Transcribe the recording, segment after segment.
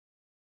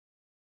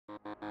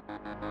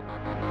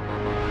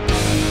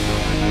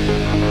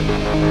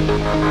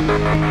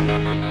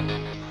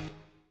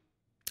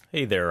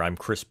Hey there, I'm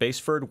Chris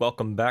Baseford.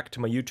 Welcome back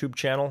to my YouTube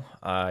channel.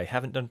 I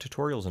haven't done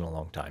tutorials in a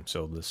long time,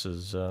 so this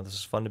is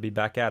fun to be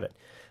back at it.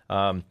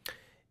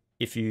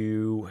 If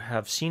you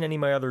have seen any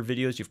of my other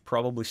videos, you've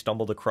probably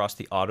stumbled across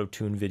the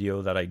auto-tune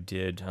video that I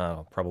did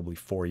probably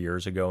 4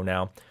 years ago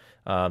now.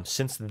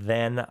 Since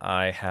then,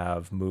 I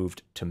have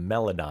moved to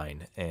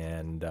Melodyne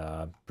and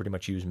pretty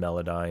much use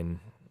Melodyne,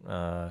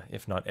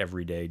 if not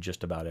every day,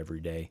 just about every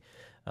day,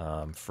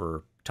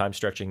 for time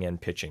stretching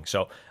and pitching.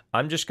 So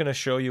I'm just going to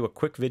show you a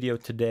quick video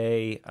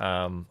today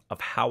of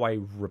how I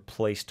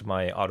replaced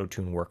my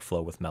auto-tune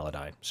workflow with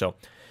Melodyne. So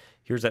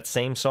here's that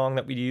same song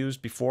that we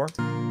used before.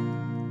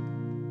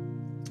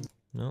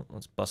 No,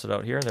 let's bust it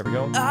out here. There we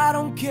go. I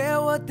don't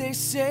care what they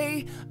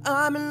say,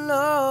 I'm in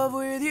love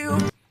with you.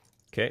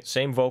 Okay,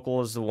 same vocal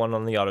as the one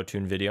on the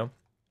auto-tune video.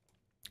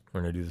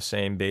 We're going to do the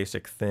same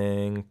basic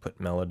thing, put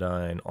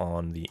Melodyne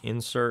on the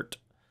insert.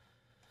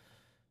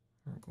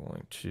 We're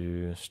going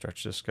to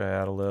stretch this guy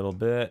out a little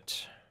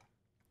bit.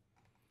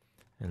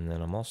 And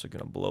then I'm also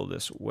going to blow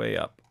this way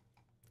up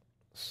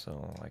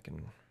so I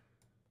can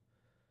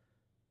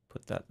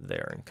put that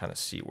there and kind of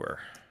see where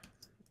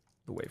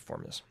the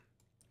waveform is.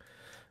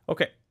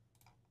 Okay,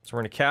 so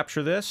we're going to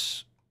capture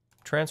this,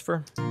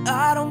 transfer.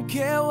 I don't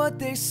care what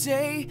they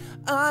say,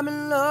 I'm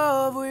in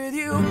love with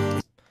you.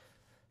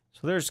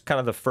 So there's kind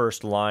of the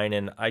first line,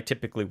 and I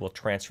typically will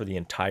transfer the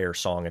entire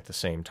song at the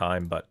same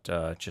time,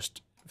 but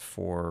just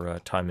for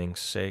timing's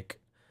sake,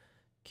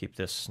 keep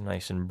this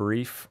nice and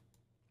brief.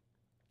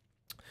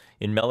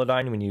 In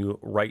Melodyne, when you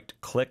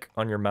right-click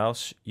on your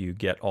mouse, you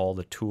get all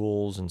the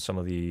tools and some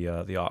of the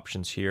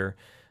options here.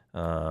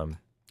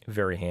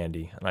 Very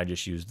handy, and I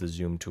just use the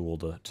zoom tool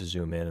to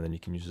zoom in, and then you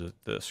can use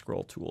the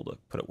scroll tool to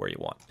put it where you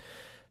want.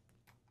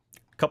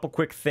 A couple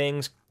quick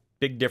things,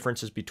 big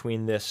differences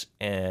between this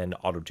and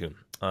auto-tune.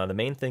 The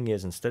main thing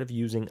is, instead of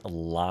using a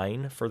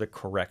line for the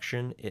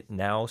correction, it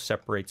now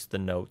separates the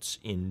notes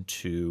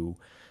into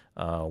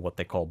what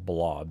they call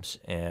blobs.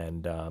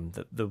 And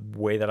the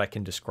way that I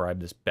can describe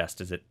this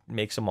best is it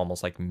makes them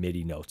almost like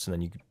MIDI notes, and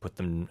then you can put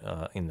them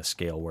in the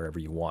scale wherever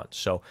you want.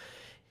 So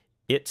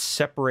it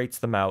separates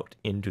them out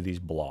into these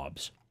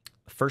blobs.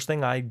 The first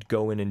thing I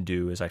go in and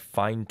do is I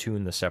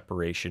fine-tune the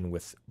separation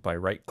by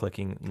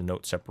right-clicking the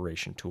note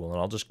separation tool, and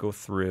I'll just go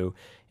through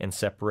and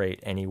separate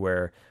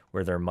anywhere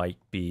where there might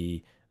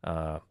be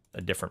a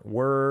different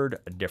word,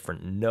 a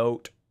different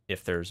note.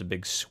 If there's a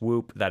big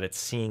swoop that it's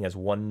seeing as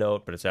one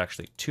note, but it's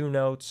actually two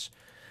notes.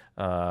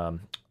 I'll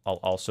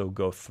also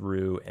go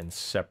through and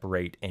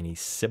separate any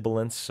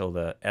sibilants, so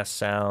the S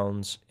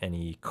sounds,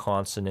 any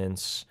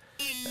consonants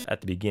at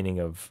the beginning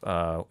of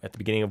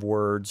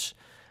words,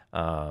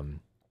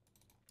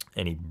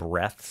 any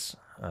breaths,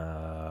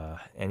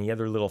 any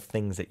other little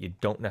things that you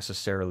don't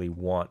necessarily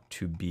want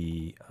to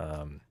be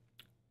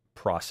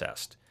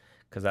processed,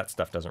 because that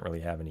stuff doesn't really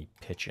have any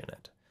pitch in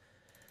it.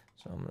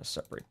 So I'm going to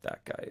separate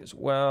that guy as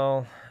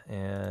well,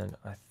 and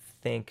I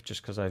think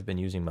just because I've been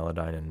using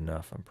Melodyne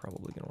enough, I'm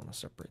probably going to want to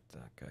separate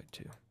that guy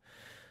too.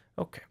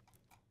 Okay,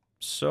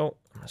 so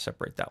I'm going to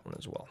separate that one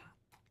as well.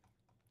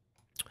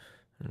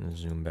 And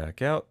zoom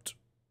back out.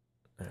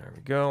 There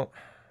we go.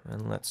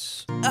 And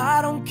let's...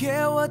 I don't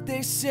care what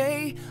they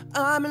say,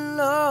 I'm in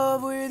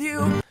love with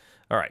you.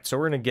 All right, so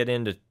we're going to get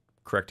into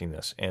correcting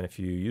this. And if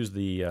you use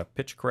the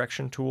pitch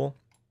correction tool,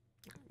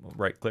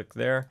 right-click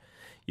there,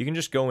 you can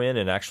just go in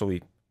and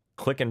actually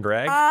click and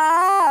drag.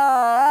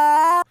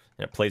 And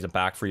it plays it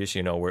back for you so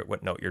you know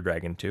what note you're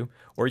dragging to.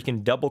 Or you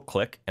can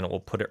double-click and it will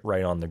put it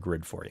right on the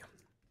grid for you.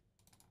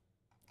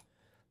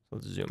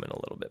 Let's zoom in a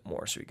little bit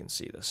more so you can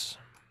see this.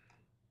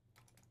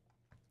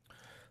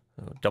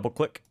 Double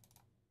click,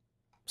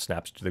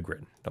 snaps to the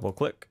grid. Double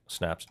click,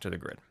 snaps to the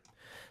grid.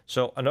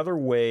 So another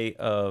way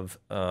of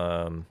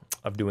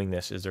doing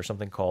this is there's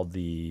something called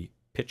the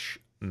pitch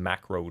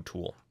macro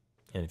tool,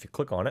 and if you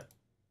click on it,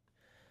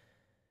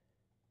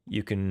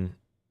 you can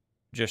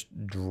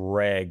just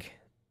drag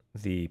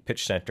the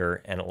pitch center,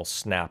 and it will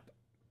snap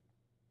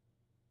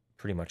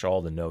pretty much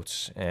all the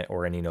notes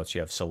or any notes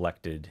you have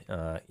selected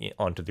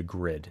onto the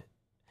grid.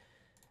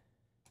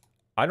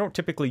 I don't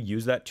typically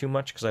use that too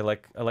much because I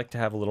like to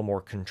have a little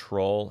more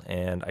control,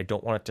 and I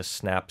don't want it to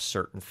snap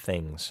certain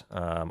things.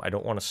 I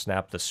don't want to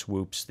snap the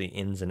swoops, the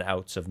ins and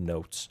outs of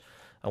notes.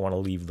 I want to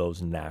leave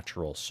those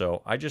natural.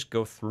 So I just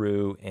go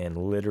through and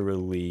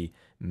literally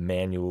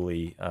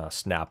manually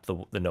snap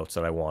the notes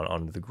that I want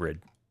onto the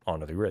grid.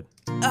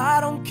 I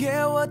don't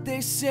care what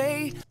they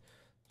say.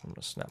 I'm going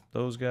to snap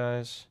those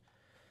guys,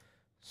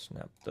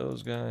 snap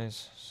those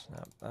guys,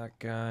 snap that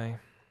guy.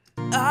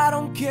 I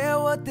don't care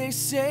what they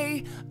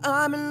say,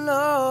 I'm in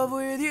love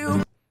with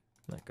you.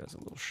 That guy's a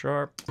little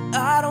sharp.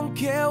 I don't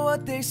care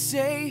what they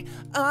say,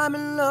 I'm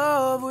in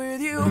love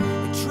with you.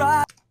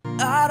 Try.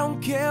 I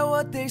don't care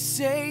what they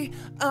say,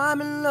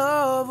 I'm in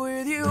love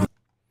with you.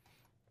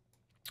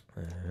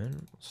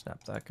 And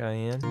snap that guy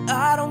in.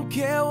 I don't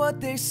care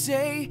what they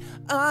say,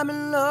 I'm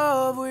in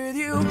love with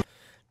you.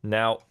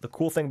 Now, the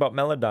cool thing about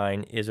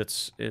Melodyne is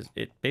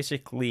it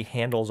basically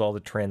handles all the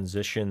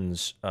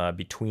transitions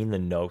between the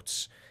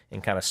notes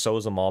and kind of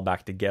sews them all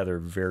back together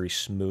very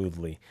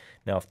smoothly.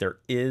 Now, if there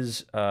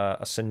is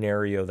a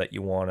scenario that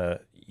you want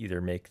to either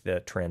make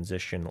the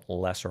transition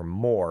less or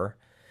more,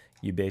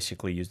 you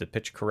basically use the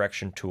pitch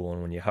correction tool,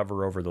 and when you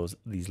hover over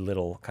these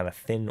little kind of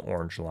thin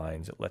orange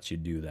lines, it lets you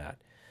do that.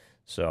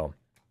 So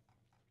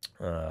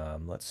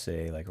let's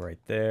say like right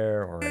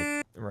there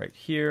or right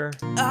here.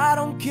 I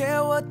don't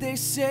care what they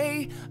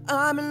say,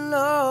 I'm in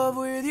love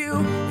with you.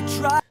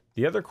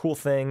 The other cool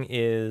thing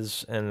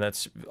is, and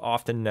that's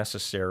often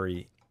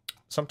necessary,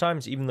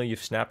 sometimes even though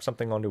you've snapped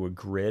something onto a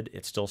grid,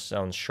 it still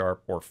sounds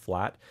sharp or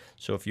flat.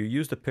 So if you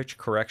use the pitch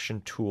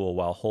correction tool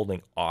while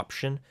holding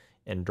Option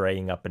and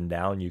dragging up and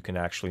down, you can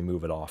actually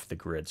move it off the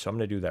grid. So I'm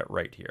going to do that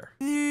right here.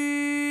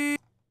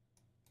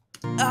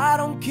 I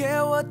don't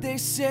care what they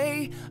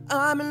say,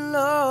 I'm in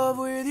love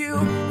with you.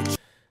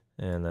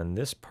 And then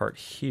this part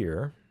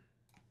here,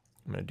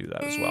 I'm going to do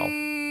that as well.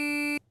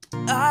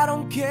 I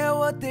don't care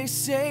what they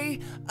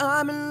say,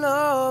 I'm in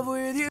love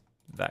with you.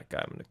 That guy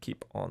I'm going to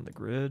keep on the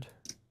grid.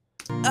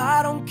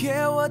 I don't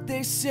care what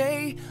they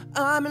say,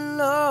 I'm in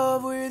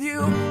love with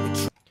you.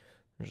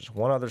 There's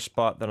one other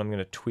spot that I'm going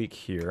to tweak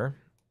here.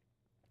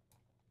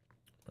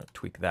 I'm going to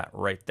tweak that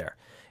right there.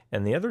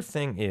 And the other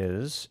thing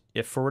is,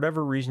 if for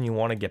whatever reason you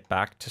want to get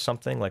back to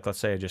something, like let's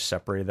say I just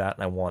separated that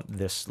and I want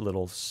this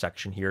little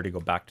section here to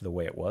go back to the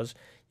way it was,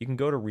 you can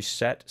go to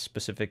Reset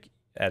Specific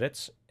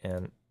Edits,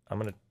 and I'm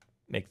going to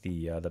make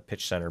the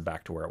pitch center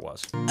back to where it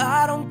was.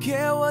 I don't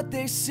care what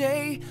they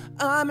say,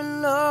 I'm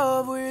in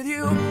love with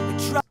you.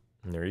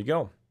 And there you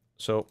go.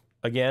 So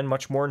again,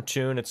 much more in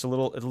tune. It's a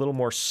little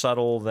more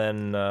subtle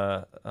than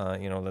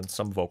you know, than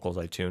some vocals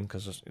I tune,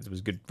 because it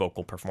was good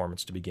vocal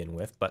performance to begin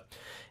with.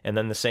 And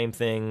then the same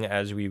thing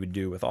as we would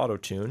do with auto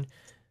tune.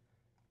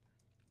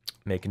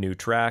 Make a new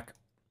track,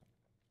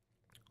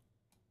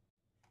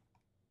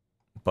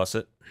 bus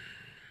it,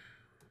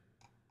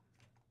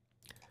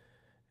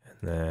 and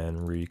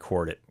then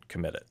record it,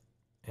 commit it.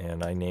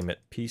 And I name it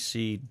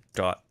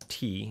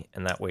pc.t,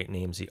 and that way it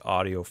names the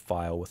audio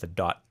file with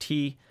a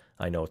 .t.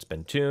 I know it's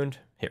been tuned.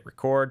 Hit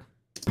record.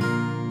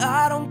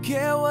 I don't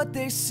care what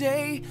they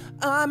say,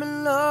 I'm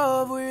in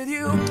love with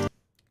you.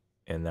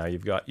 And now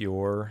you've got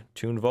your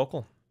tuned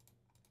vocal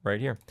right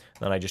here.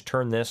 Then I just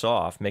turn this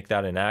off, make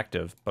that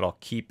inactive, but I'll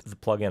keep the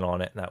plugin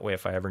on it, and that way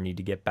if I ever need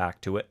to get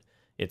back to it,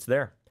 it's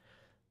there.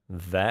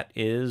 That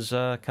is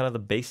kind of the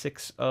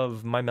basics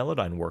of my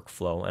Melodyne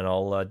workflow, and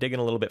I'll dig in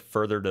a little bit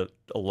further to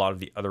a lot of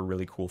the other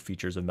really cool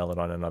features of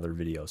Melodyne in other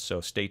videos.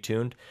 So stay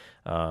tuned.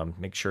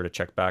 Make sure to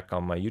check back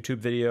on my YouTube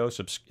video.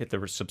 Hit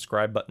the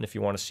subscribe button if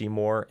you want to see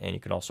more, and you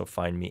can also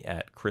find me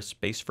at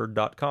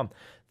chrisbaseford.com.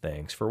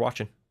 Thanks for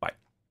watching. Bye.